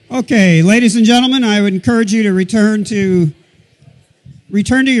Okay, ladies and gentlemen, I would encourage you to return to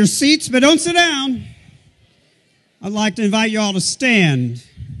your seats, but don't sit down. I'd like to invite you all to stand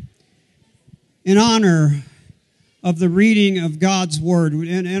in honor of the reading of God's Word.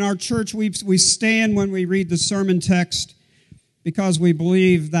 In our church, we stand when we read the sermon text because we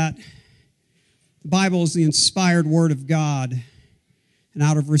believe that the Bible is the inspired Word of God. And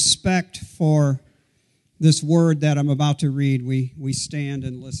out of respect for this word that I'm about to read, we stand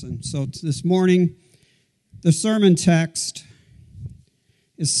and listen. So this morning, the sermon text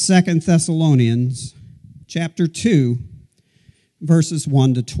is 2 Thessalonians chapter 2, verses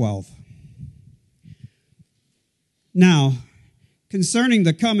 1 to 12. Now, concerning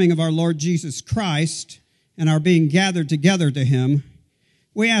the coming of our Lord Jesus Christ and our being gathered together to him,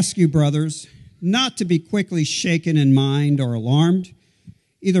 we ask you, brothers, not to be quickly shaken in mind or alarmed,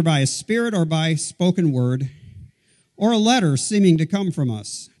 either by a spirit or by spoken word, or a letter seeming to come from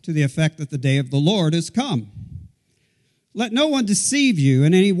us, to the effect that the day of the Lord is come. Let no one deceive you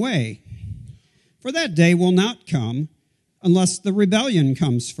in any way, for that day will not come unless the rebellion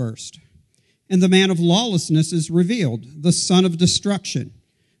comes first, and the man of lawlessness is revealed, the son of destruction,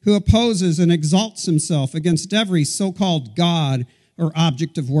 who opposes and exalts himself against every so-called God or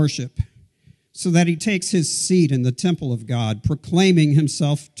object of worship, so that he takes his seat in the temple of God, proclaiming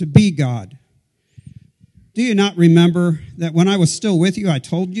himself to be God. Do you not remember that when I was still with you, I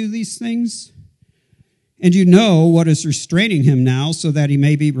told you these things? And you know what is restraining him now, so that he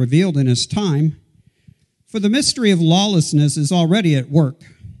may be revealed in his time. For the mystery of lawlessness is already at work.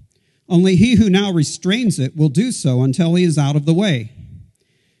 Only he who now restrains it will do so until he is out of the way.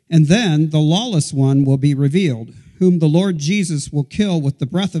 And then the lawless one will be revealed, whom the Lord Jesus will kill with the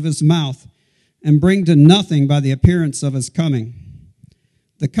breath of his mouth, and bring to nothing by the appearance of his coming.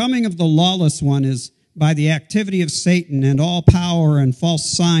 The coming of the lawless one is by the activity of Satan and all power and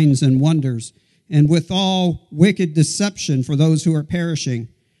false signs and wonders, and with all wicked deception for those who are perishing,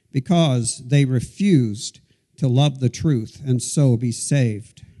 because they refused to love the truth and so be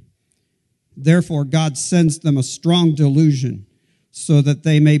saved. Therefore God sends them a strong delusion, so that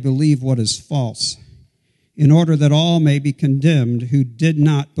they may believe what is false, in order that all may be condemned who did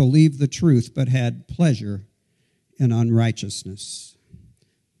not believe the truth, but had pleasure in unrighteousness.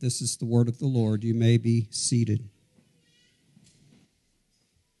 This is the word of the Lord. You may be seated.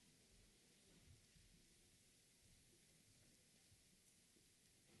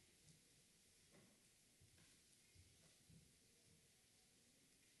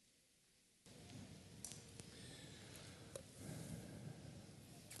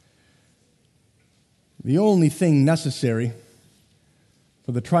 The only thing necessary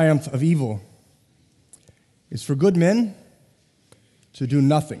for the triumph of evil is for good men to do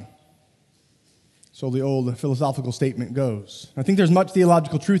nothing. So the old philosophical statement goes. I think there's much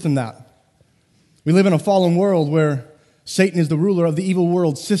theological truth in that. We live in a fallen world where Satan is the ruler of the evil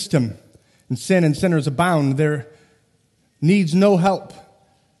world system, and sin and sinners abound. There needs no help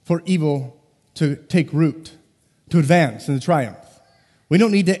for evil to take root, to advance in the triumph. We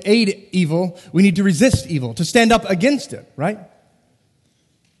don't need to aid evil. We need to resist evil, to stand up against it, right?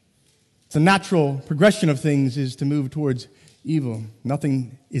 It's a natural progression of things is to move towards evil.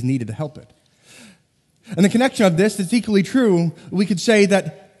 Nothing is needed to help it. And the connection of this is equally true. We could say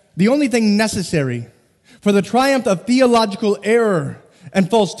that the only thing necessary for the triumph of theological error and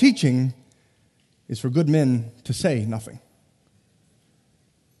false teaching is for good men to say nothing.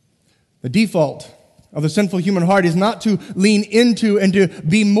 The default of the sinful human heart is not to lean into and to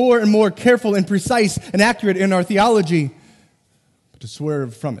be more and more careful and precise and accurate in our theology, but to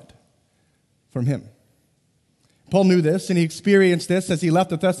swerve from it, from him. Paul knew this, and he experienced this as he left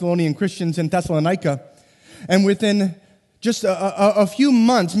the Thessalonian Christians in Thessalonica. And within just a few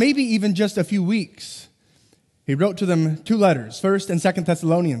months, maybe even just a few weeks, he wrote to them 2 letters, 1st and 2nd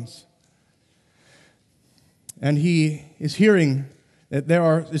Thessalonians. And he is hearing that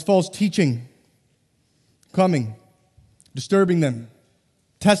there is false teaching coming, disturbing them,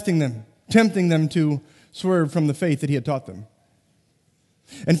 testing them, tempting them to swerve from the faith that he had taught them.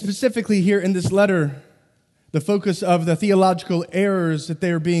 And specifically here in this letter, the focus of the theological errors that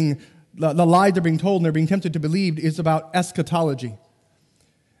the lies they're being told and they're being tempted to believe is about eschatology.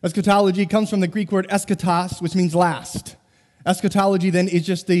 Eschatology comes from the Greek word eschatos, which means last. Eschatology then is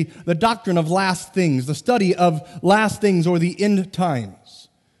just the doctrine of last things, the study of last things or the end times,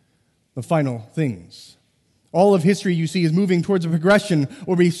 the final things. All of history, you see, is moving towards a progression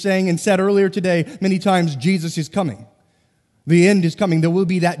where we sang and said earlier today many times, Jesus is coming. The end is coming. There will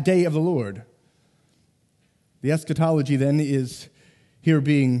be that day of the Lord. The eschatology then is here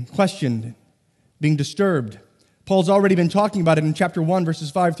being questioned, being disturbed. Paul's already been talking about it in chapter 1,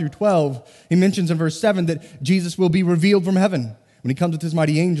 verses 5 through 12. He mentions in verse 7 that Jesus will be revealed from heaven when he comes with his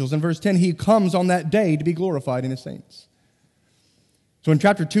mighty angels. In verse 10, he comes on that day to be glorified in his saints. So in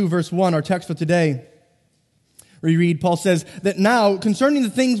chapter 2, verse 1, our text for today, we read, Paul says that now, concerning the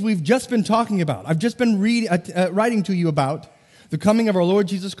things we've just been talking about, I've just been writing to you about the coming of our Lord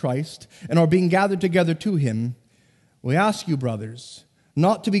Jesus Christ and our being gathered together to him, we ask you, brothers,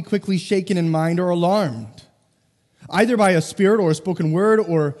 not to be quickly shaken in mind or alarmed, either by a spirit or a spoken word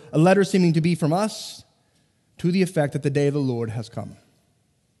or a letter seeming to be from us, to the effect that the day of the Lord has come.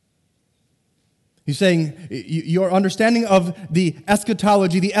 He's saying your understanding of the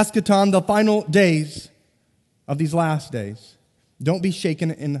eschatology, the eschaton, the final days of these last days, don't be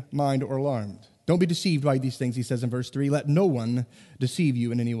shaken in mind or alarmed. Don't be deceived by these things, he says in verse 3. Let no one deceive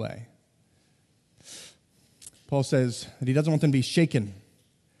you in any way. Paul says that he doesn't want them to be shaken.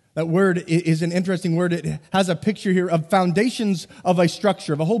 That word is an interesting word. It has a picture here of foundations of a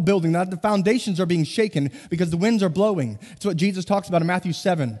structure, of a whole building. That the foundations are being shaken because the winds are blowing. It's what Jesus talks about in Matthew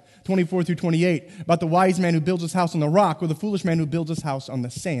 7, 24 through 28, about the wise man who builds his house on the rock or the foolish man who builds his house on the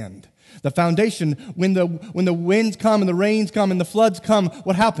sand. The foundation, when the winds come and the rains come and the floods come,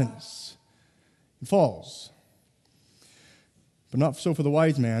 what happens? It falls. But not so for the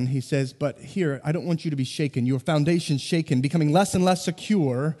wise man. He says, but here, I don't want you to be shaken. Your foundation's shaken, becoming less and less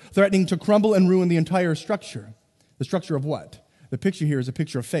secure, threatening to crumble and ruin the entire structure. The structure of what? The picture here is a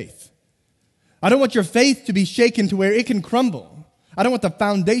picture of faith. I don't want your faith to be shaken to where it can crumble. I don't want the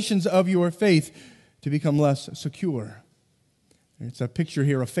foundations of your faith to become less secure. It's a picture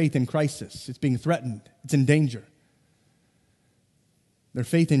here of faith in crisis. It's being threatened. It's in danger. Their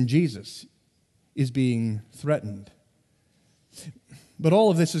faith in Jesus is being threatened. But all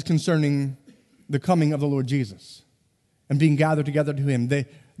of this is concerning the coming of the Lord Jesus and being gathered together to him.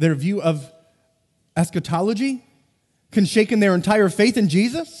 Their view of eschatology can shake in their entire faith in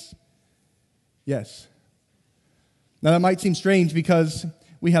Jesus? Yes. Now that might seem strange because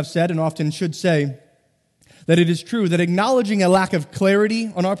we have said and often should say that it is true that acknowledging a lack of clarity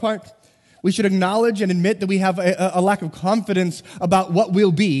on our part, we should acknowledge and admit that we have a lack of confidence about what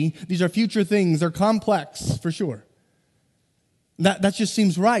will be. These are future things. They're complex for sure. That just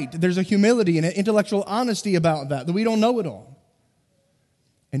seems right. There's a humility and an intellectual honesty about that we don't know it all.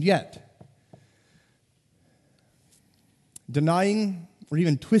 And yet, denying or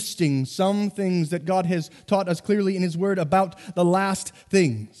even twisting some things that God has taught us clearly in his word about the last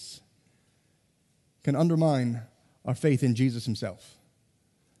things can undermine our faith in Jesus himself.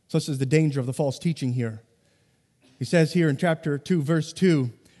 Such is the danger of the false teaching here. He says here in chapter 2, verse 2,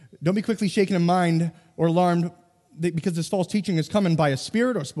 don't be quickly shaken in mind or alarmed because this false teaching is coming by a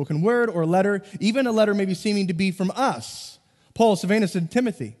spirit or spoken word or a letter, even a letter maybe seeming to be from us. Paul, Silvanus, and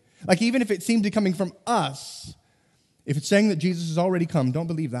Timothy. Like even if it seemed to be coming from us, if it's saying that Jesus has already come, don't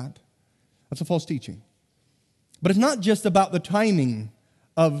believe that. That's a false teaching. But it's not just about the timing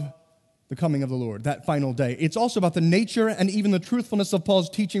of the coming of the Lord, that final day. It's also about the nature and even the truthfulness of Paul's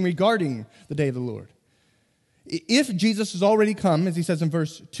teaching regarding the day of the Lord. If Jesus has already come, as he says in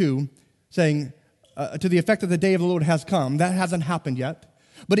verse 2, saying, to the effect that the day of the Lord has come, that hasn't happened yet.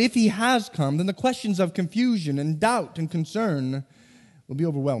 But if he has come, then the questions of confusion and doubt and concern will be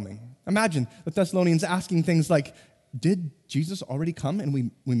overwhelming. Imagine the Thessalonians asking things like, did Jesus already come and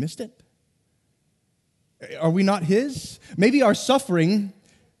we missed it? Are we not his? Maybe our suffering,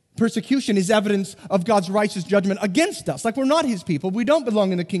 persecution is evidence of God's righteous judgment against us. Like we're not his people. We don't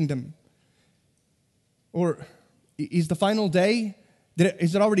belong in the kingdom. Or is the final day,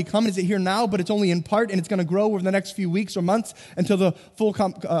 is it already come? Is it here now, but it's only in part, and it's going to grow over the next few weeks or months until the full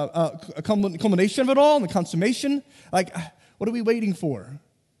culmination of it all and the consummation? Like, what are we waiting for?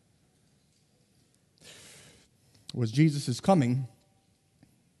 Was Jesus' coming,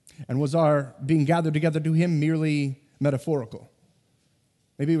 and was our being gathered together to him merely metaphorical?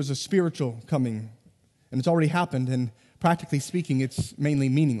 Maybe it was a spiritual coming, and it's already happened, and practically speaking, it's mainly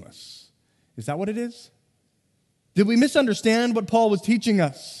meaningless. Is that what it is? Did we misunderstand what Paul was teaching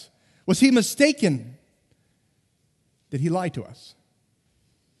us? Was he mistaken? Did he lie to us?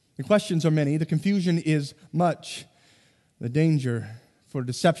 The questions are many. The confusion is much. The danger for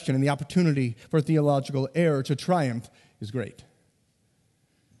deception and the opportunity for theological error to triumph is great.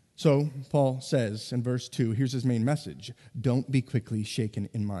 So, Paul says in verse 2, here's his main message. Don't be quickly shaken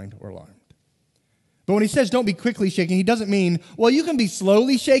in mind or alarmed. But when he says don't be quickly shaken, he doesn't mean, well, you can be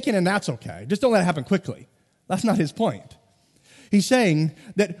slowly shaken and that's okay. Just don't let it happen quickly. That's not his point. He's saying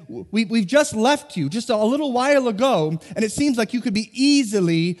that we've just left you just a little while ago, and it seems like you could be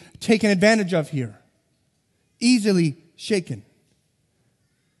easily taken advantage of here. Easily shaken.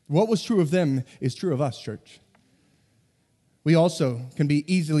 What was true of them is true of us, church. we also can be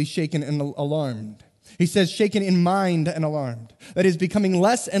easily shaken and alarmed. He says shaken in mind and alarmed. That is, becoming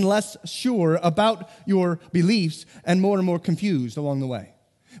less and less sure about your beliefs and more confused along the way,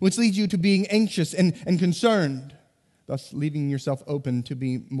 which leads you to being anxious and concerned, thus leaving yourself open to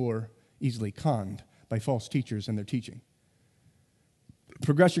be more easily conned by false teachers and their teaching.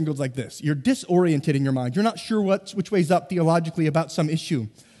 Progression goes like this. You're disoriented in your mind. You're not sure which way's up theologically about some issue,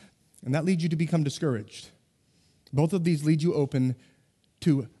 and that leads you to become discouraged. Both of these lead you open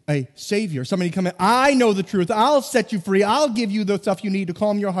to a Savior. Somebody come in, I know the truth. I'll set you free. I'll give you the stuff you need to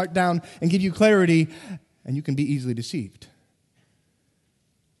calm your heart down and give you clarity, and you can be easily deceived.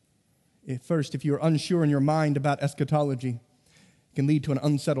 First, if you're unsure in your mind about eschatology, it can lead to an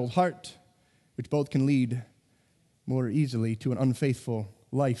unsettled heart, which both can lead more easily to an unfaithful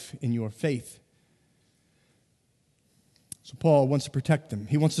life in your faith. So Paul wants to protect them.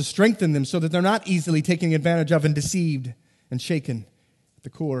 He wants to strengthen them so that they're not easily taken advantage of and deceived and shaken at the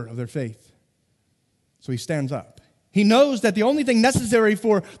core of their faith. So he stands up. He knows that the only thing necessary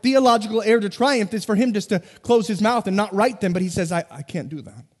for theological error to triumph is for him just to close his mouth and not right them, but he says, I can't do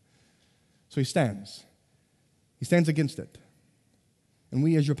that. So he stands. He stands against it. And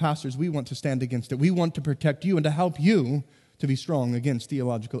we as your pastors, we want to stand against it. We want to protect you and to help you to be strong against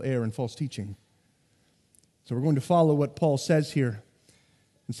theological error and false teaching. So we're going to follow what Paul says here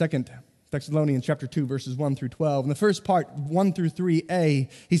in 2 Thessalonians chapter 2, verses 1 through 12. In the first part, 1 through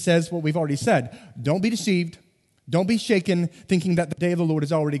 3a, he says what we've already said. Don't be deceived. Don't be shaken thinking that the day of the Lord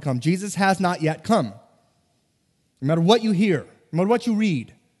has already come. Jesus has not yet come. No matter what you hear, no matter what you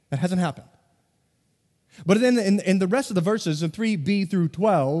read, that hasn't happened. But then in the rest of the verses, in 3b through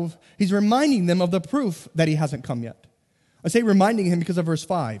 12, he's reminding them of the proof that he hasn't come yet. I say reminding him because of verse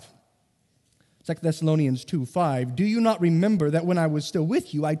 5. 2 Thessalonians 2:5. Do you not remember that when I was still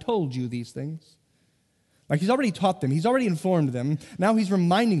with you, I told you these things? Like he's already taught them. He's already informed them. Now he's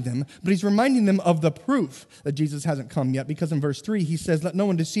reminding them. But he's reminding them of the proof that Jesus hasn't come yet. Because in verse 3, he says, let no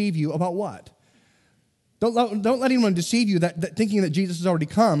one deceive you about what? Don't let anyone deceive you that thinking that Jesus has already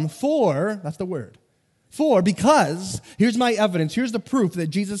come. For, that's the word. For, because, here's my evidence, here's the proof that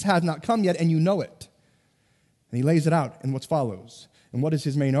Jesus has not come yet, and you know it. And he lays it out in what follows. And what is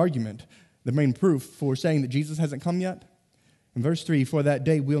his main argument? The main proof for saying that Jesus hasn't come yet? In verse 3, for that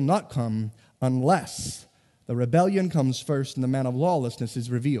day will not come unless the rebellion comes first and the man of lawlessness is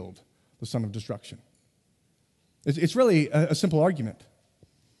revealed, the son of destruction. It's really a simple argument.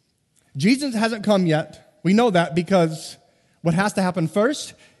 Jesus hasn't come yet. We know that because what has to happen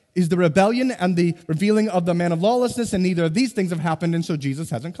first is the rebellion and the revealing of the man of lawlessness, and neither of these things have happened, and so Jesus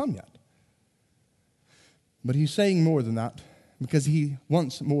hasn't come yet. But he's saying more than that, because he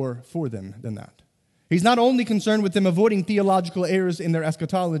wants more for them than that. He's not only concerned with them avoiding theological errors in their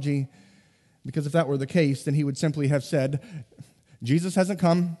eschatology, because if that were the case, then he would simply have said, Jesus hasn't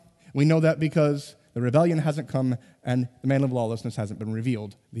come. We know that because the rebellion hasn't come, and the man of lawlessness hasn't been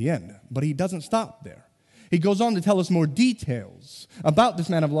revealed. The end. But he doesn't stop there. He goes on to tell us more details about this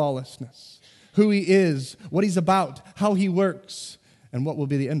man of lawlessness, who he is, what he's about, how he works, and what will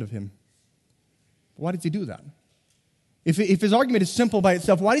be the end of him. Why does he do that? If his argument is simple by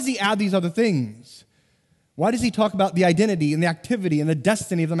itself, why does he add these other things? Why does he talk about the identity and the activity and the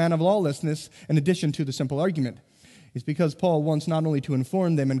destiny of the man of lawlessness in addition to the simple argument? It's because Paul wants not only to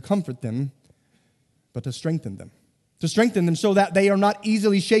inform them and comfort them, but to strengthen them. To strengthen them so that they are not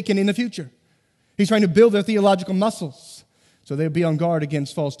easily shaken in the future. He's trying to build their theological muscles so they'll be on guard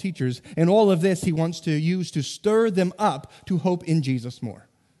against false teachers. And all of this he wants to use to stir them up to hope in Jesus more.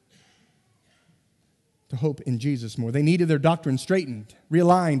 To hope in Jesus more. They needed their doctrine straightened,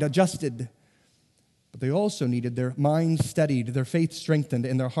 realigned, adjusted. But they also needed their minds steadied, their faith strengthened,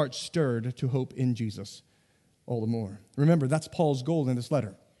 and their hearts stirred to hope in Jesus all the more. Remember, that's Paul's goal in this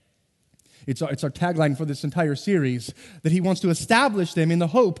letter. It's our tagline for this entire series, that he wants to establish them in the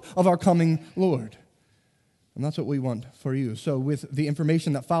hope of our coming Lord. And that's what we want for you. So with the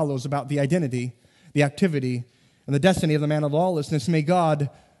information that follows about the identity, the activity, and the destiny of the man of lawlessness, may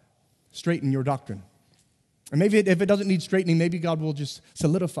God straighten your doctrine. And maybe if it doesn't need straightening, maybe God will just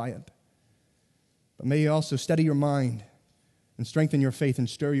solidify it. But may he also steady your mind and strengthen your faith and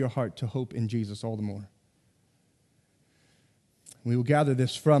stir your heart to hope in Jesus all the more. We will gather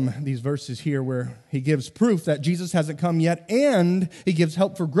this from these verses here where he gives proof that Jesus hasn't come yet, and he gives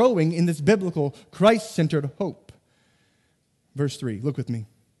help for growing in this biblical, Christ-centered hope. Verse 3, look with me.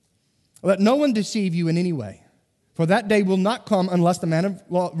 Let no one deceive you in any way, for that day will not come unless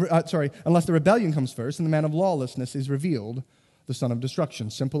unless the rebellion comes first and the man of lawlessness is revealed, the son of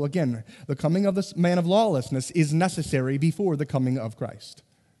destruction. Simple again. The coming of this man of lawlessness is necessary before the coming of Christ.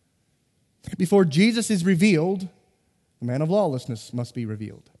 Before Jesus is revealed, the man of lawlessness must be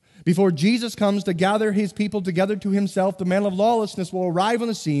revealed. Before Jesus comes to gather his people together to himself, the man of lawlessness will arrive on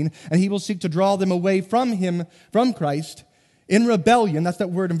the scene, and he will seek to draw them away from him, from Christ, in rebellion. That's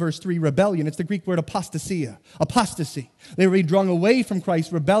that word in verse 3, rebellion. It's the Greek word apostasia, apostasy. They will be drawn away from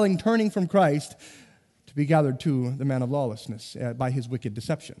Christ, rebelling, turning from Christ, to be gathered to the man of lawlessness by his wicked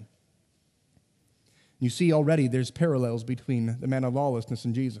deception. You see already there's parallels between the man of lawlessness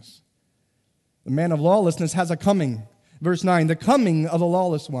and Jesus. The man of lawlessness has a coming. Verse 9, the coming of the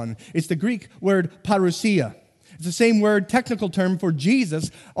lawless one. It's the Greek word parousia. It's the same word, technical term for Jesus,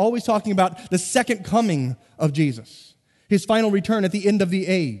 always talking about the second coming of Jesus, his final return at the end of the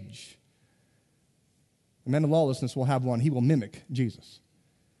age. The man of lawlessness will have one. He will mimic Jesus.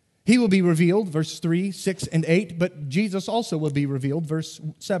 He will be revealed, verse 3, 6, and 8, but Jesus also will be revealed, verse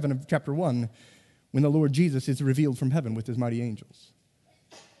 7 of chapter 1, when the Lord Jesus is revealed from heaven with his mighty angels.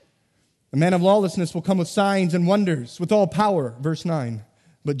 The man of lawlessness will come with signs and wonders, with all power, verse 9.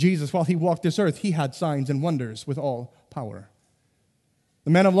 But Jesus, while he walked this earth, he had signs and wonders with all power. The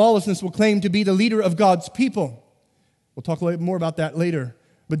man of lawlessness will claim to be the leader of God's people. We'll talk a little more about that later.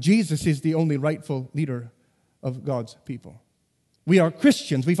 But Jesus is the only rightful leader of God's people. We are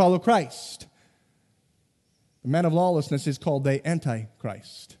Christians. We follow Christ. The man of lawlessness is called the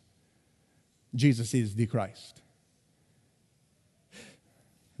Antichrist. Jesus is the Christ.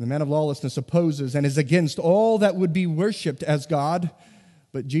 The man of lawlessness opposes and is against all that would be worshipped as God,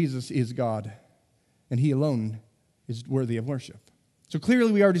 but Jesus is God, and he alone is worthy of worship. So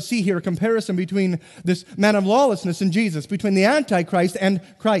clearly we already see here a comparison between this man of lawlessness and Jesus, between the Antichrist and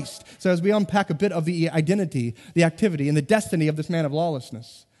Christ. So as we unpack a bit of the identity, the activity, and the destiny of this man of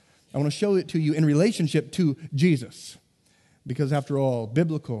lawlessness, I want to show it to you in relationship to Jesus. Because after all,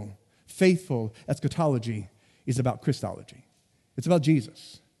 biblical, faithful eschatology is about Christology. It's about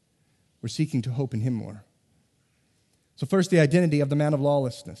Jesus. We're seeking to hope in him more. So first, the identity of the man of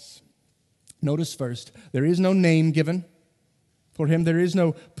lawlessness. Notice first, there is no name given for him. There is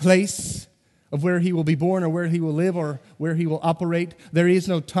no place of where he will be born or where he will live or where he will operate. There is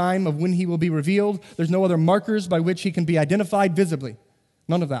no time of when he will be revealed. There's no other markers by which he can be identified visibly.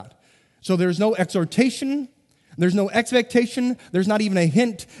 None of that. So there's no exhortation. There's no expectation. There's not even a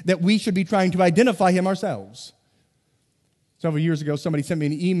hint that we should be trying to identify him ourselves. Several years ago, somebody sent me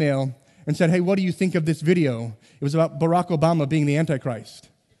an email and said, hey, what do you think of this video? It was about Barack Obama being the Antichrist.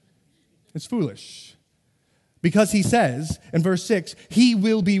 It's foolish. Because he says in verse 6, he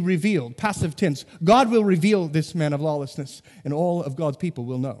will be revealed. Passive tense. God will reveal this man of lawlessness, and all of God's people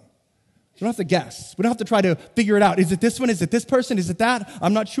will know. We don't have to guess. We don't have to try to figure it out. Is it this one? Is it this person? Is it that?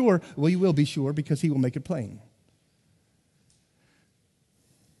 I'm not sure. Well, you will be sure because he will make it plain.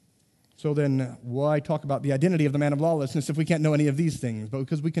 So then, why talk about the identity of the man of lawlessness if we can't know any of these things? But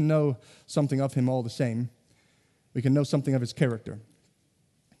because we can know something of him all the same. We can know something of his character.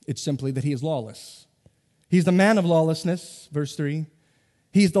 It's simply that he is lawless. He's the man of lawlessness, verse 3.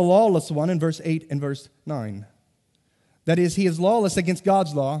 He's the lawless one in verse 8 and verse 9. That is, he is lawless against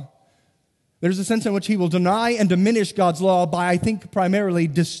God's law. There's a sense in which he will deny and diminish God's law by, I think, primarily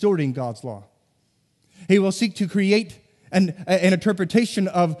distorting God's law. He will seek to create an interpretation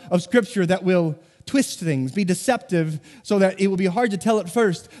of Scripture that will twist things, be deceptive, so that it will be hard to tell at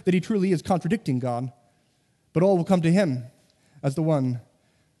first that he truly is contradicting God. But all will come to him as the one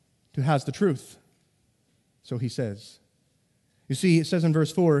who has the truth. So he says. You see, it says in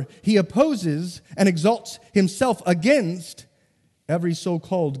verse 4, he opposes and exalts himself against every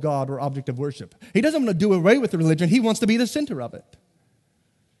so-called God or object of worship. He doesn't want to do away with the religion. He wants to be the center of it.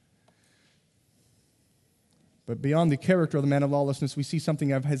 But beyond the character of the man of lawlessness, we see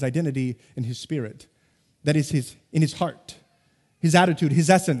something of his identity in his spirit. That is in his heart, his attitude, his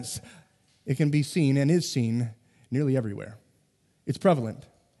essence. It can be seen and is seen nearly everywhere. It's prevalent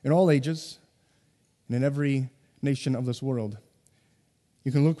in all ages and in every nation of this world.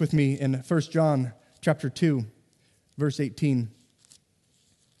 You can look with me in 1 John chapter 2, verse 18,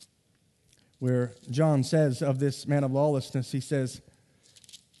 where John says of this man of lawlessness, he says,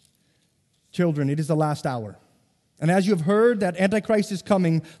 children, it is the last hour. And as you have heard that Antichrist is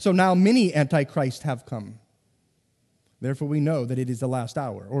coming, so now many Antichrists have come. Therefore we know that it is the last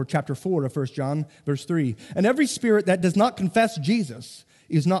hour. Or chapter 4 of 1 John, verse 3. And every spirit that does not confess Jesus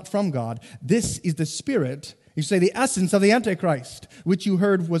is not from God. This is the spirit, you say the essence of the Antichrist, which you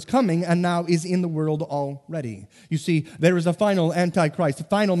heard was coming and now is in the world already. You see, there is a final Antichrist, a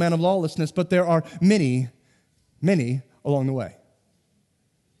final man of lawlessness, but there are many, many along the way.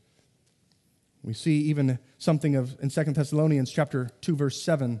 We see even something of in 2 Thessalonians chapter 2, verse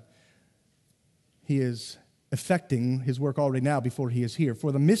 7. He is effecting his work already now before he is here.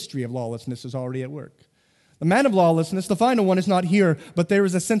 For the mystery of lawlessness is already at work. The man of lawlessness, the final one, is not here, but there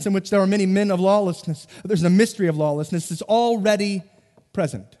is a sense in which there are many men of lawlessness. There's a mystery of lawlessness. It's already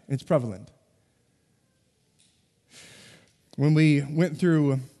present. It's prevalent. When we went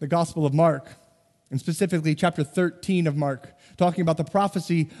through the Gospel of Mark, and specifically chapter 13 of Mark, talking about the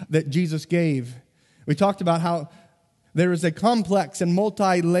prophecy that Jesus gave, we talked about how there is a complex and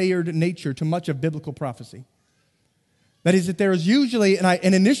multi-layered nature to much of biblical prophecy. That is, that there is usually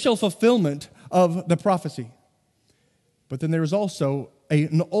an initial fulfillment of the prophecy, but then there is also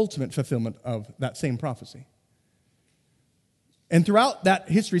an ultimate fulfillment of that same prophecy. And throughout that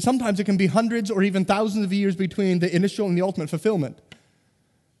history, sometimes it can be hundreds or even thousands of years between the initial and the ultimate fulfillment.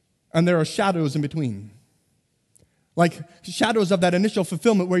 And there are shadows in between. Like shadows of that initial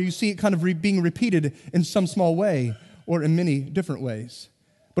fulfillment where you see it kind of being repeated in some small way or in many different ways.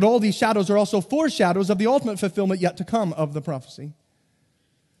 But all these shadows are also foreshadows of the ultimate fulfillment yet to come of the prophecy.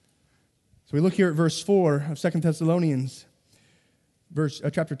 So we look here at verse 4 of 2 Thessalonians,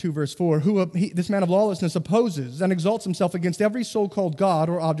 chapter 2, verse 4. This man of lawlessness opposes and exalts himself against every so-called God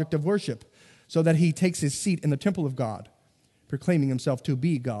or object of worship, so that he takes his seat in the temple of God, proclaiming himself to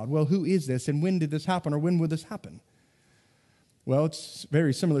be God. Well, who is this, and when did this happen, or when will this happen? Well, it's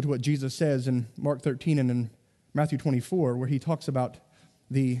very similar to what Jesus says in Mark 13 and in Matthew 24, where he talks about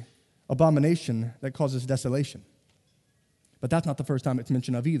the abomination that causes desolation. But that's not the first time it's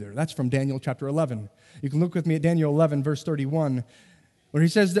mentioned of either. That's from Daniel chapter 11. You can look with me at Daniel 11, verse 31, where he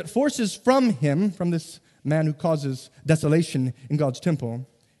says that forces from him, from this man who causes desolation in God's temple,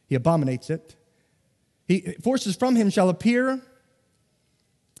 he abominates it. Forces from him shall appear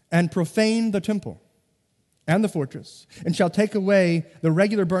and profane the temple and the fortress, and shall take away the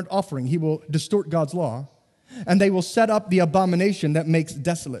regular burnt offering. He will distort God's law, and they will set up the abomination that makes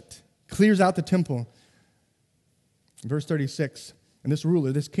desolate, clears out the temple. Verse 36, and this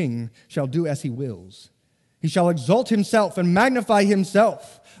ruler, this king, shall do as he wills. He shall exalt himself and magnify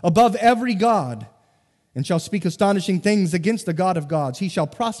himself above every god, and shall speak astonishing things against the God of gods. He shall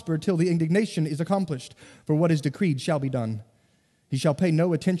prosper till the indignation is accomplished, for what is decreed shall be done. He shall pay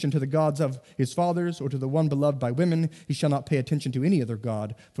no attention to the gods of his fathers, or to the one beloved by women. He shall not pay attention to any other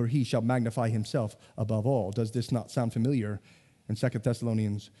god, for he shall magnify himself above all. Does this not sound familiar? In 2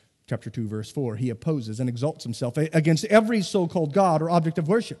 Thessalonians chapter 2, verse 4, he opposes and exalts himself against every so-called God or object of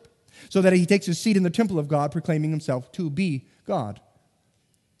worship, so that he takes his seat in the temple of God, proclaiming himself to be God.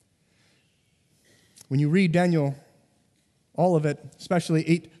 When you read Daniel, all of it, especially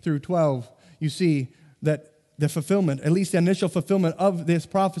 8 through 12, you see that the fulfillment, at least the initial fulfillment of this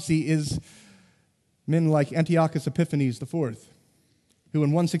prophecy, is men like Antiochus Epiphanes IV, who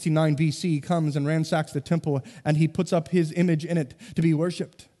in 169 BC comes and ransacks the temple, and he puts up his image in it to be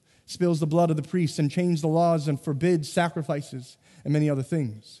worshipped, spills the blood of the priests and changes the laws and forbids sacrifices and many other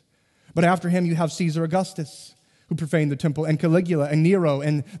things. But after him you have Caesar Augustus, who profaned the temple, and Caligula and Nero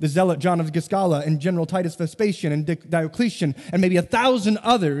and the zealot John of Giscala and General Titus Vespasian and Diocletian and maybe 1,000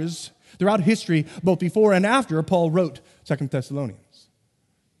 others throughout history, both before and after Paul wrote 2 Thessalonians.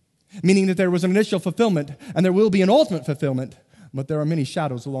 Meaning that there was an initial fulfillment and there will be an ultimate fulfillment, but there are many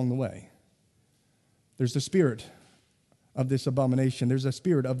shadows along the way. There's the spirit of this abomination. There's a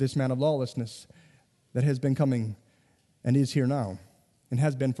spirit of this man of lawlessness that has been coming and is here now and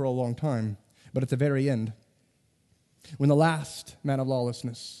has been for a long time. But at the very end, when the last man of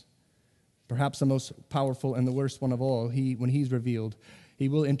lawlessness, perhaps the most powerful and the worst one of all, when he's revealed, he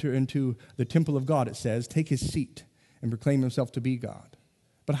will enter into the temple of God, it says, take his seat and proclaim himself to be God.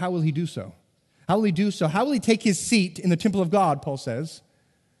 But how will he do so? How will he do so? How will he take his seat in the temple of God, Paul says,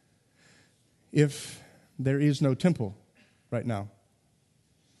 if there is no temple right now?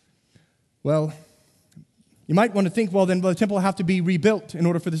 Well, you might want to think, well, then the temple will have to be rebuilt in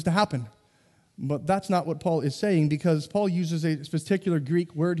order for this to happen. But that's not what Paul is saying, because Paul uses a particular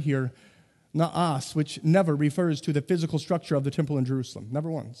Greek word here, naos, which never refers to the physical structure of the temple in Jerusalem, never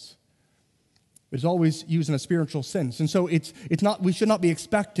once. It's always used in a spiritual sense. And so it's not. We should not be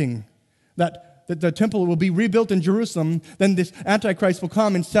expecting that the temple will be rebuilt in Jerusalem, then this Antichrist will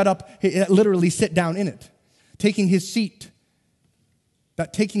come and literally sit down in it, taking his seat.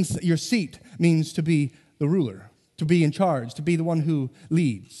 That taking your seat means to be the ruler, to be in charge, to be the one who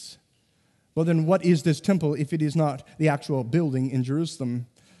leads. Well, then what is this temple if it is not the actual building in Jerusalem?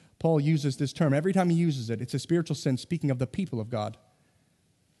 Paul uses this term. Every time he uses it, it's a spiritual sense, speaking of the people of God.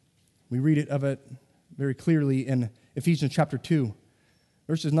 We read it very clearly in Ephesians chapter 2,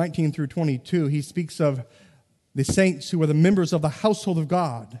 verses 19 through 22. He speaks of the saints who are the members of the household of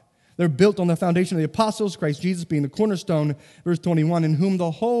God. They're built on the foundation of the apostles, Christ Jesus being the cornerstone, verse 21, in whom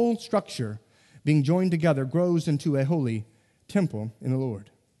the whole structure, being joined together, grows into a holy temple in the Lord.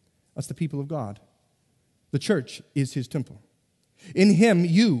 That's the people of God. The church is his temple. In him,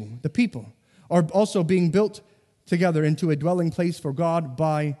 you, the people, are also being built together into a dwelling place for God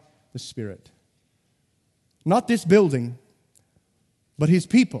by the Spirit. Not this building, but his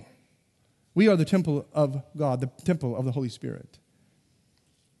people. We are the temple of God, the temple of the Holy Spirit.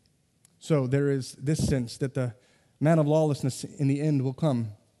 So there is this sense that the man of lawlessness in the end will come.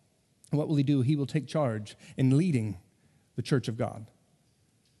 And what will he do? He will take charge in leading the church of God.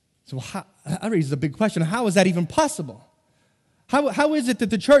 So that raises a big question. How is that even possible? How is it that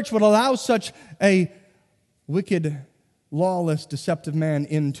the church would allow such a wicked, lawless, deceptive man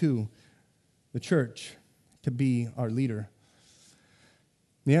into the church to be our leader?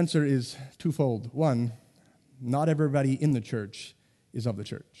 The answer is twofold. One, not everybody in the church is of the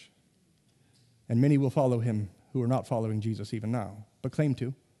church. And many will follow him who are not following Jesus even now, but claim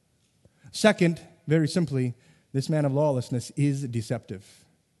to. Second, very simply, this man of lawlessness is deceptive.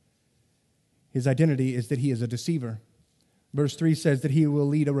 His identity is that he is a deceiver. Verse 3 says that he will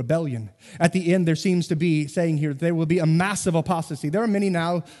lead a rebellion. At the end, there seems to be, saying here, there will be a massive apostasy. There are many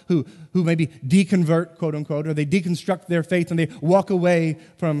now who maybe deconvert, quote unquote, or they deconstruct their faith and they walk away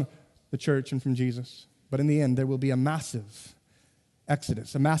from the church and from Jesus. But in the end, there will be a massive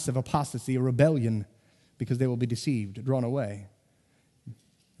exodus, a massive apostasy, a rebellion, because they will be deceived, drawn away.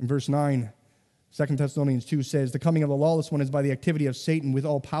 In verse 9, 2 Thessalonians 2 says, the coming of the lawless one is by the activity of Satan with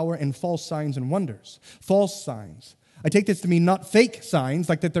all power and false signs and wonders. False signs. I take this to mean not fake signs,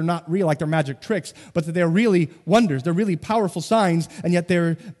 like that they're not real, like they're magic tricks, but that they're really wonders. They're really powerful signs, and yet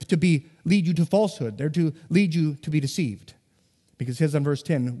they're to lead you to falsehood. They're to lead you to be deceived. Because it says in verse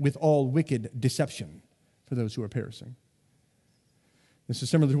 10, with all wicked deception for those who are perishing. This is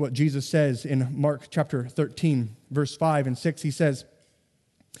similar to what Jesus says in Mark chapter 13, verse 5 and 6. He says,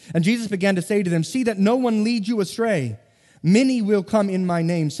 and Jesus began to say to them, see that no one leads you astray. Many will come in my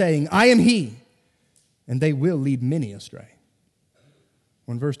name, saying, I am he. And they will lead many astray.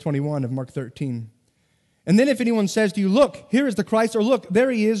 In verse 21 of Mark 13. And then if anyone says to you, look, here is the Christ, or look,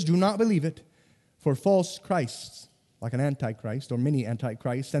 there he is, do not believe it. For false Christs, like an antichrist or many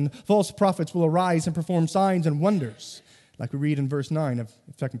antichrists, and false prophets will arise and perform signs and wonders, like we read in verse 9 of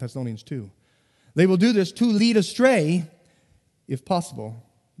 2 Thessalonians 2. They will do this to lead astray, if possible,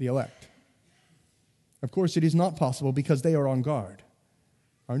 the elect. Of course, it is not possible because they are on guard.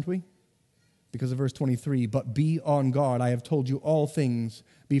 Aren't we? Because of verse 23, but be on guard. I have told you all things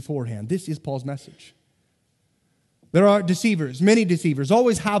beforehand. This is Paul's message. There are deceivers, many deceivers,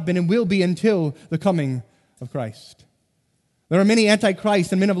 always have been and will be until the coming of Christ. There are many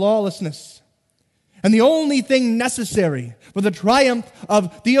antichrists and men of lawlessness. And the only thing necessary for the triumph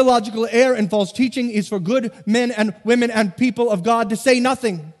of theological error and false teaching is for good men and women and people of God to say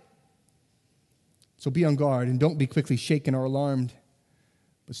nothing. So be on guard and don't be quickly shaken or alarmed.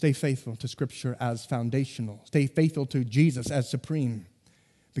 But stay faithful to Scripture as foundational. Stay faithful to Jesus as supreme,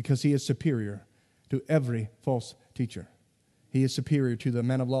 because he is superior to every false teacher. He is superior to the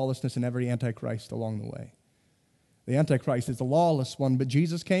man of lawlessness and every antichrist along the way. The antichrist is the lawless one, but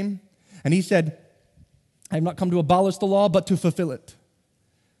Jesus came and he said, I have not come to abolish the law, but to fulfill it.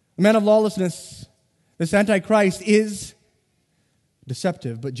 The man of lawlessness, this antichrist, is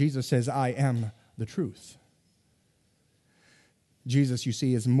deceptive, but Jesus says, I am the truth. Jesus, you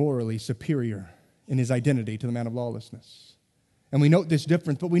see, is morally superior in his identity to the man of lawlessness. And we note this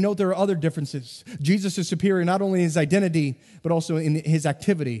difference, but we note there are other differences. Jesus is superior not only in his identity, but also in his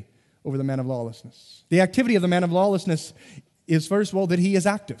activity over the man of lawlessness. The activity of the man of lawlessness is, first of all, that he is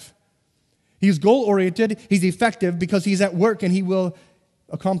active. He's goal-oriented, he's effective because he's at work and he will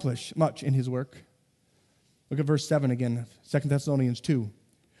accomplish much in his work. Look at verse 7 again, 2 Thessalonians 2.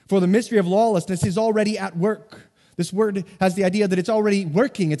 For the mystery of lawlessness is already at work. This word has the idea that it's already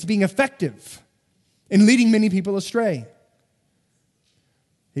working, it's being effective in leading many people astray.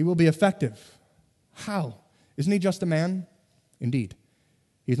 He will be effective. How? Isn't he just a man? Indeed.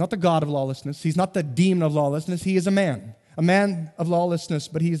 He's not the god of lawlessness. He's not the demon of lawlessness. He is a man of lawlessness,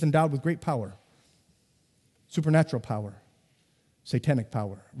 but he is endowed with great power, supernatural power, satanic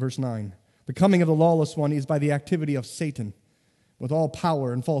power. Verse 9, the coming of the lawless one is by the activity of Satan, with all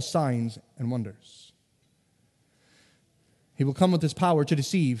power and false signs and wonders. He will come with his power to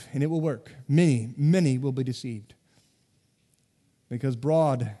deceive, and it will work. Many will be deceived. Because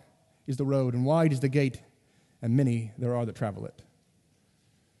broad is the road, and wide is the gate, and many there are that travel it.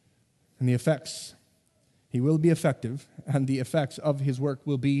 And the effects, he will be effective, and the effects of his work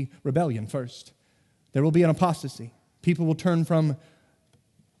will be rebellion first. There will be an apostasy. People will turn from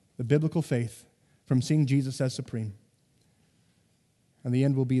the biblical faith, from seeing Jesus as supreme. And the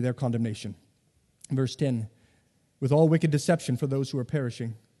end will be their condemnation. Verse 10, with all wicked deception for those who are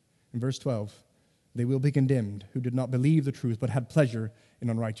perishing. In verse 12, They will be condemned who did not believe the truth but had pleasure in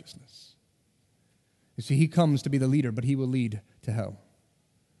unrighteousness. You see, he comes to be the leader, but he will lead to hell.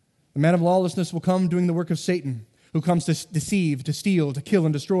 The man of lawlessness will come doing the work of Satan, who comes to deceive, to steal, to kill,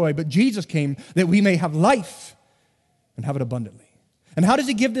 and destroy. But Jesus came that we may have life and have it abundantly. And how does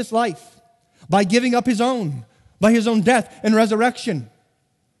he give this life? By giving up his own, by his own death and resurrection.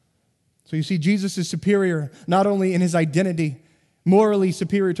 So you see, Jesus is superior, not only in his identity, morally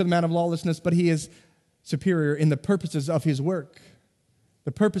superior to the man of lawlessness, but he is superior in the purposes of his work.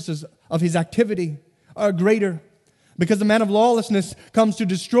 The purposes of his activity are greater, because the man of lawlessness comes to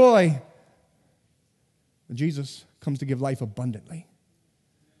destroy. Jesus comes to give life abundantly.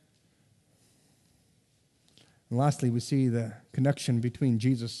 And lastly, we see the connection between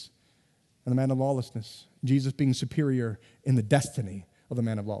Jesus and the man of lawlessness. Jesus being superior in the destiny of the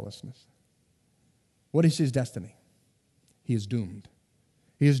man of lawlessness. What is his destiny? He is doomed.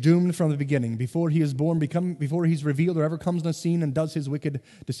 He is doomed from the beginning. Before he is born, before he's revealed or ever comes on the scene and does his wicked,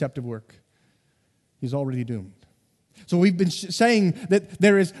 deceptive work, he's already doomed. So we've been saying that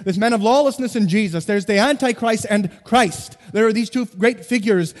there is this man of lawlessness in Jesus. There's the Antichrist and Christ. There are these two great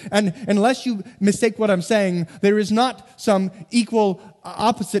figures. And unless you mistake what I'm saying, there is not some equal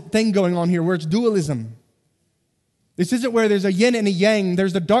opposite thing going on here where it's dualism. This isn't where there's a yin and a yang.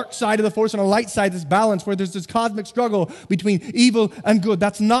 There's the dark side of the force and a light side, this balance where there's this cosmic struggle between evil and good.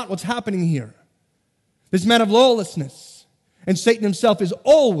 That's not what's happening here. This man of lawlessness and Satan himself is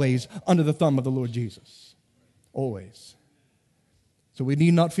always under the thumb of the Lord Jesus. Always. So we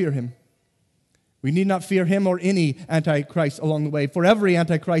need not fear him. We need not fear him or any Antichrist along the way. For every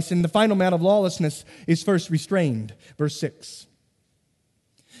Antichrist in the final man of lawlessness is first restrained. Verse 6.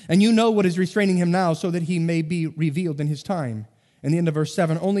 And you know what is restraining him now, so that he may be revealed in his time. And the end of verse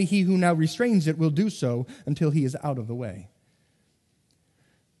 7, only he who now restrains it will do so until he is out of the way.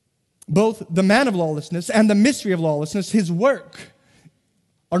 Both the man of lawlessness and the mystery of lawlessness, his work,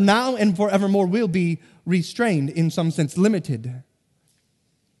 are now and forevermore will be restrained, in some sense, limited.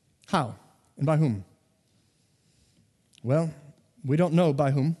 How and by whom? Well, we don't know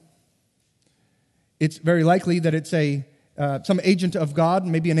by whom. It's very likely that it's some agent of God,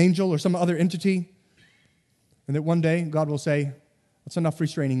 maybe an angel or some other entity, and that one day God will say, that's enough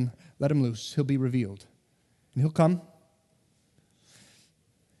restraining, let him loose, he'll be revealed. And he'll come.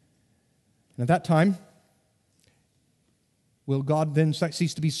 And at that time, will God then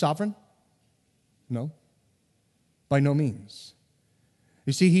cease to be sovereign? No. By no means.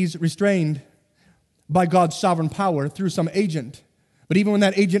 You see, he's restrained by God's sovereign power through some agent. But even when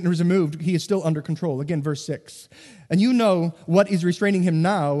that agent is removed, he is still under control. Again, verse 6. And you know what is restraining him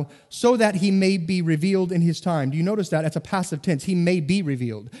now, so that he may be revealed in his time. Do you notice that? That's a passive tense. He may be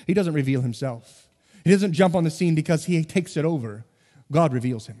revealed. He doesn't reveal himself. He doesn't jump on the scene because he takes it over. God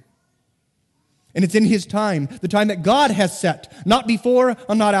reveals him. And it's in his time, the time that God has set, not before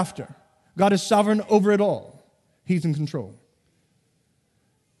and not after. God is sovereign over it all. He's in control.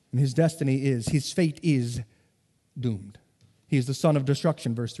 And his destiny is, his fate is doomed. He is the son of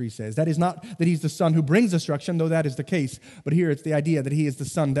destruction, verse 3 says. That is not that he's the son who brings destruction, though that is the case. But here it's the idea that he is the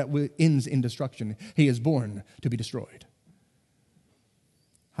son that ends in destruction. He is born to be destroyed.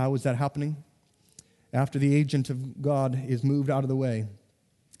 How is that happening? After the agent of God is moved out of the way,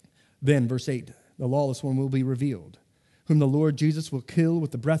 then, verse 8, the lawless one will be revealed, whom the Lord Jesus will kill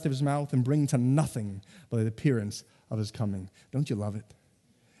with the breath of his mouth and bring to nothing by the appearance of his coming. Don't you love it?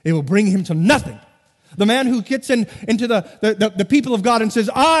 It will bring him to nothing. The man who gets into the people of God and says,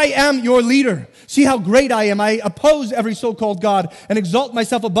 I am your leader. See how great I am. I oppose every so-called God and exalt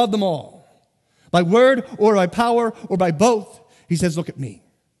myself above them all. By word or by power or by both. He says, look at me.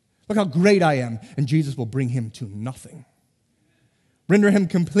 Look how great I am. And Jesus will bring him to nothing. Render him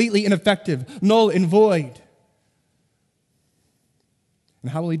completely ineffective, null and void.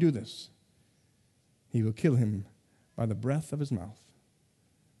 And how will he do this? He will kill him by the breath of his mouth.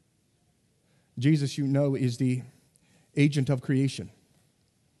 Jesus, you know, is the agent of creation.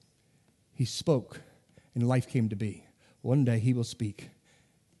 He spoke, and life came to be. One day he will speak,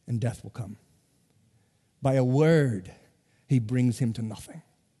 and death will come. By a word, he brings him to nothing.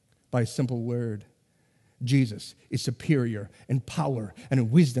 By a simple word. Jesus is superior in power and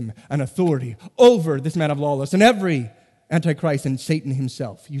in wisdom and authority over this man of lawless and every Antichrist and Satan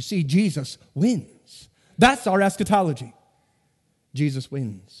himself. You see, Jesus wins. That's our eschatology. Jesus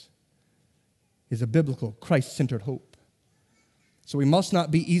wins. Is a biblical, Christ-centered hope. So we must not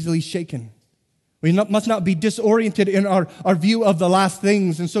be easily shaken. We must not be disoriented in our view of the last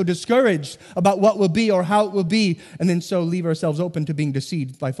things and so discouraged about what will be or how it will be, and then so leave ourselves open to being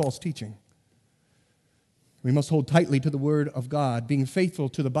deceived by false teaching. We must hold tightly to the Word of God, being faithful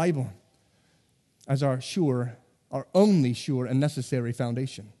to the Bible. as our only sure and necessary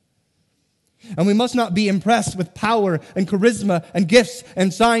foundation. And we must not be impressed with power and charisma and gifts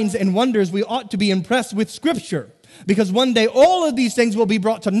and signs and wonders. We ought to be impressed with Scripture, because one day all of these things will be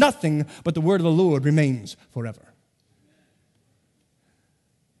brought to nothing, but the word of the Lord remains forever.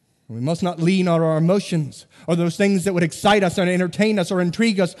 We must not lean on our emotions or those things that would excite us or entertain us or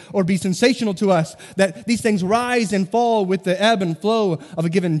intrigue us or be sensational to us, that these things rise and fall with the ebb and flow of a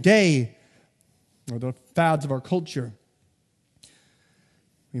given day or the fads of our culture.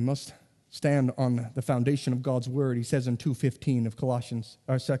 We must stand on the foundation of God's word. He says in 2:15 of Colossians,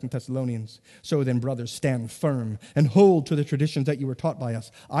 or 2 Thessalonians, "So then, brothers, stand firm and hold to the traditions that you were taught by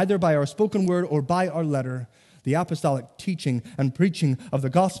us, either by our spoken word or by our letter, the apostolic teaching and preaching of the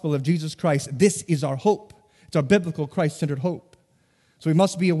gospel of Jesus Christ. This is our hope." It's our biblical Christ-centered hope. So we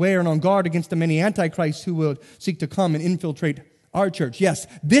must be aware and on guard against the many antichrists who will seek to come and infiltrate our church. Yes,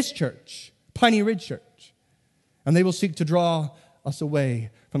 this church, Piney Ridge Church. And they will seek to draw us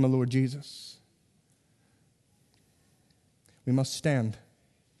away from the Lord Jesus. We must stand.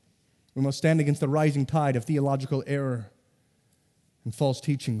 We must stand against the rising tide of theological error and false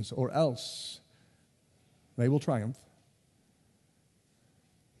teachings, or else they will triumph.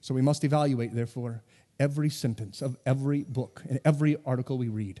 So we must evaluate, therefore, every sentence of every book and every article we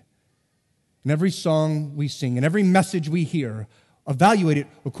read, and every song we sing, and every message we hear. Evaluate it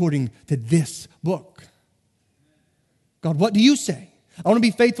according to this book. God, what do you say? I want to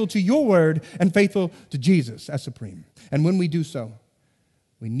be faithful to your word and faithful to Jesus as supreme. And when we do so,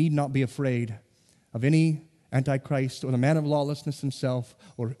 we need not be afraid of any antichrist or the man of lawlessness himself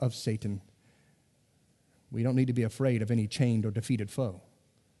or of Satan. We don't need to be afraid of any chained or defeated foe,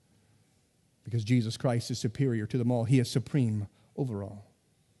 because Jesus Christ is superior to them all. He is supreme over all.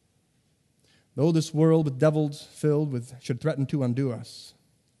 Though this world with devils filled with should threaten to undo us,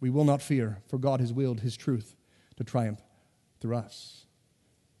 we will not fear, for God has willed his truth to triumph through us.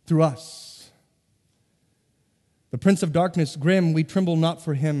 Through us. The prince of darkness, grim, we tremble not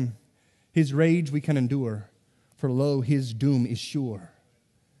for him. His rage we can endure, for lo, his doom is sure.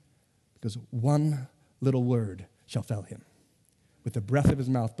 Because one little word shall fell him with the breath of his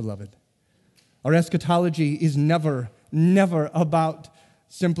mouth, beloved. Our eschatology is never about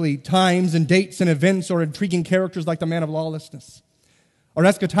simply times and dates and events or intriguing characters like the man of lawlessness. Our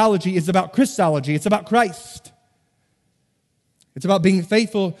eschatology is about Christology. It's about Christ. It's about being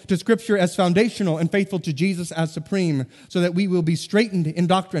faithful to Scripture as foundational and faithful to Jesus as supreme, so that we will be straightened in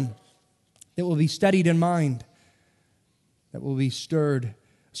doctrine, that will be steadied in mind, that will be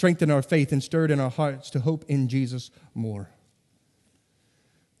strengthened our faith and stirred in our hearts to hope in Jesus more.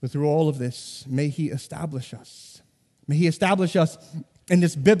 But through all of this, may he establish us. May he establish us in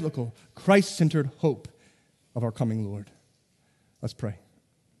this biblical, Christ-centered hope of our coming Lord. Let's pray.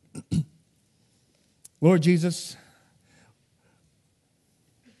 Lord Jesus,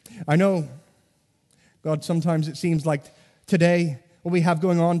 I know, God, sometimes it seems like today, what we have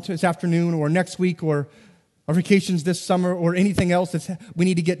going on this afternoon or next week or our vacations this summer or anything else that we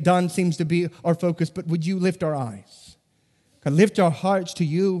need to get done seems to be our focus. But would you lift our eyes? God, lift our hearts to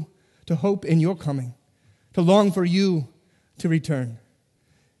you, to hope in your coming, to long for you to return.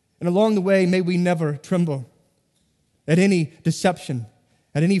 And along the way, may we never tremble at any deception,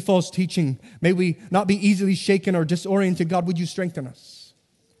 at any false teaching. May we not be easily shaken or disoriented. God, would you strengthen us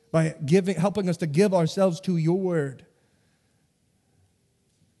by helping us to give ourselves to your word.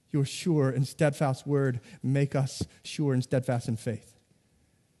 Your sure and steadfast word, make us sure and steadfast in faith.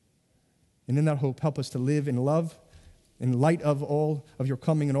 And in that hope, help us to live in love, in light of all of your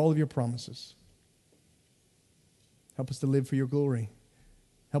coming and all of your promises. Help us to live for your glory.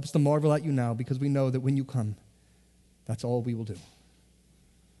 Help us to marvel at you now, because we know that when you come, that's all we will do.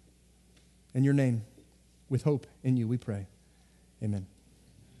 In your name, with hope in you, we pray. Amen.